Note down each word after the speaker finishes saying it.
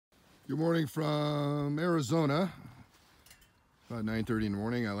Good morning from Arizona. About 9:30 in the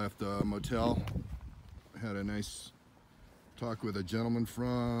morning, I left the motel. Had a nice talk with a gentleman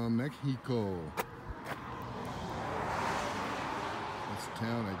from Mexico. That's the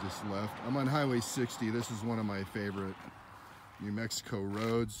town I just left. I'm on Highway 60. This is one of my favorite New Mexico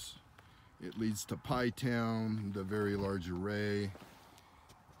roads. It leads to Pie Town, the very large array,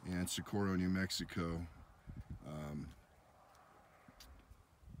 and Socorro, New Mexico,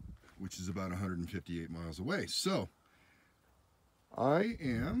 which is about 158 miles away. So I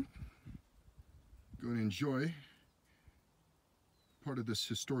am going to enjoy part of this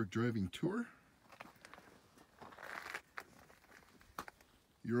historic driving tour.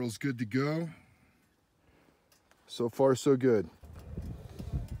 Ural's good to go. So far, so good.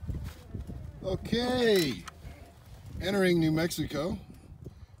 Okay, entering New Mexico,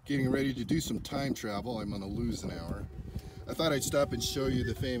 getting ready to do some time travel. I'm gonna lose an hour. I thought I'd stop and show you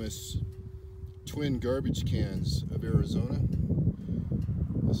the famous twin garbage cans of Arizona.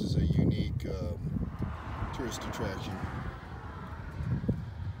 This is a unique tourist attraction.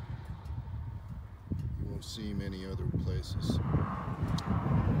 You won't see many other places.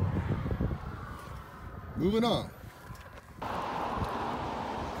 Moving on.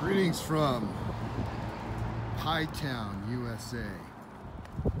 Greetings from Pie Town, USA.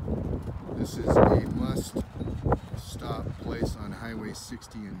 This is a must-stop place on Highway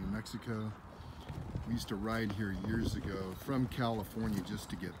 60 in New Mexico. We used to ride here years ago from California just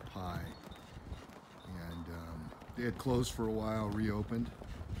to get pie. And they had closed for a while, reopened.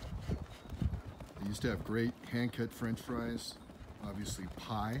 They used to have great hand-cut French fries, obviously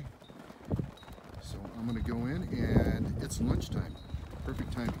pie. So I'm gonna go in and it's lunchtime.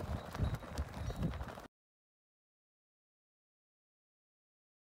 Perfect timing.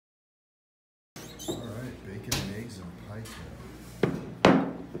 All right, bacon and eggs and pie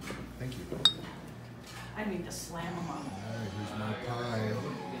town. Thank you. I need to slam them on. All right, here's my pie.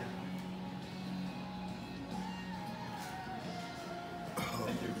 Oh,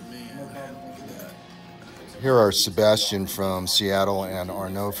 man, look at that. Here are Sebastian from Seattle and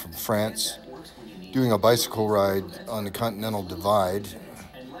Arnaud from France, doing a bicycle ride on the Continental Divide.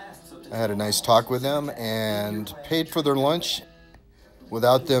 I had a nice talk with them and paid for their lunch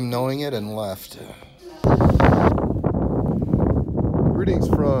without them knowing it and left. Greetings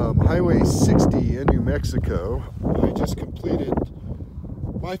from Highway 60 in New Mexico. I just completed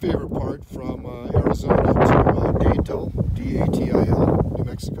my favorite part from Arizona to Datil, D-A-T-I-L, New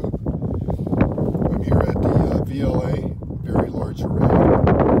Mexico. I'm here at the VLA, very large array.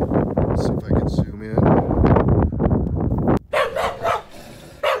 Let's see if I can zoom in.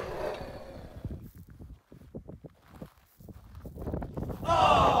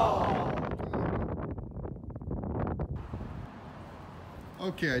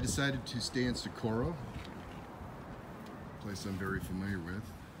 Okay, I decided to stay in Socorro, a place I'm very familiar with.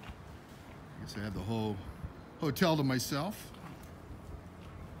 I guess I had the whole hotel to myself.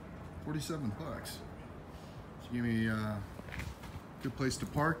 47 bucks. So give me a good place to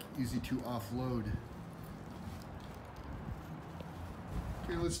park, easy to offload.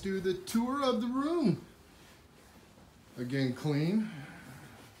 Okay, let's do the tour of the room. Again, clean.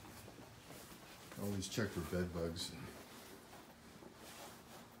 Always check for bed bugs.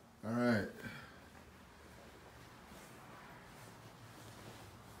 All right.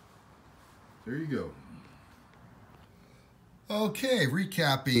 There you go. Okay,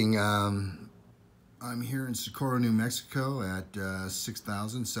 recapping. I'm here in Socorro, New Mexico at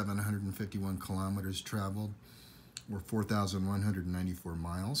 6,751 kilometers traveled, or 4,194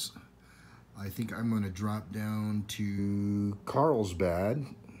 miles. I think I'm going to drop down to Carlsbad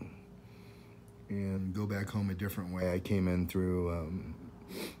and go back home a different way. I came in through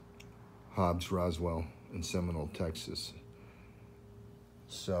Hobbs, Roswell, and Seminole, Texas.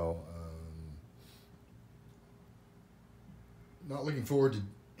 So, not looking forward to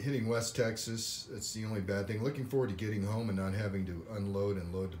hitting West Texas. That's the only bad thing. Looking forward to getting home and not having to unload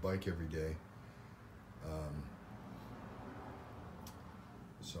and load the bike every day.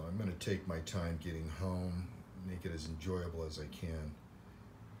 So I'm going to take my time getting home, make it as enjoyable as I can.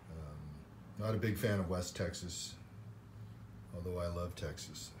 Not a big fan of West Texas, although I love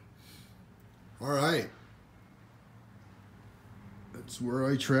Texas. All right, that's where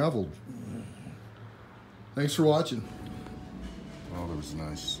I traveled. Thanks for watching. Oh, there was a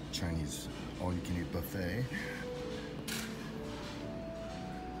nice Chinese all-you-can-eat buffet.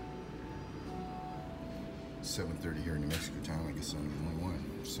 It's 7:30 here in New Mexico town. I guess I'm the only one.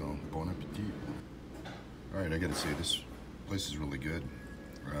 So, bon appetit. All right, I gotta say, this place is really good.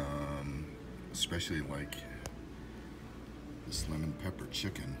 Especially like this lemon pepper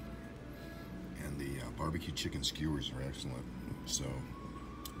chicken. barbecue chicken skewers are excellent. So,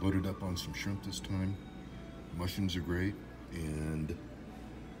 loaded up on some shrimp this time. Mushrooms are great, and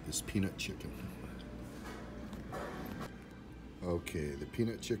this peanut chicken. Okay, the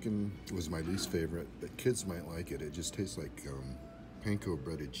peanut chicken was my least favorite, but kids might like it. It just tastes like panko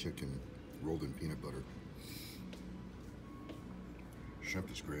breaded chicken rolled in peanut butter.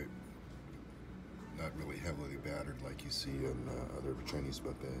 Shrimp is great. Not really heavily battered like you see in other Chinese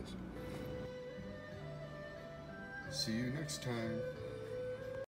buffets. See you next time.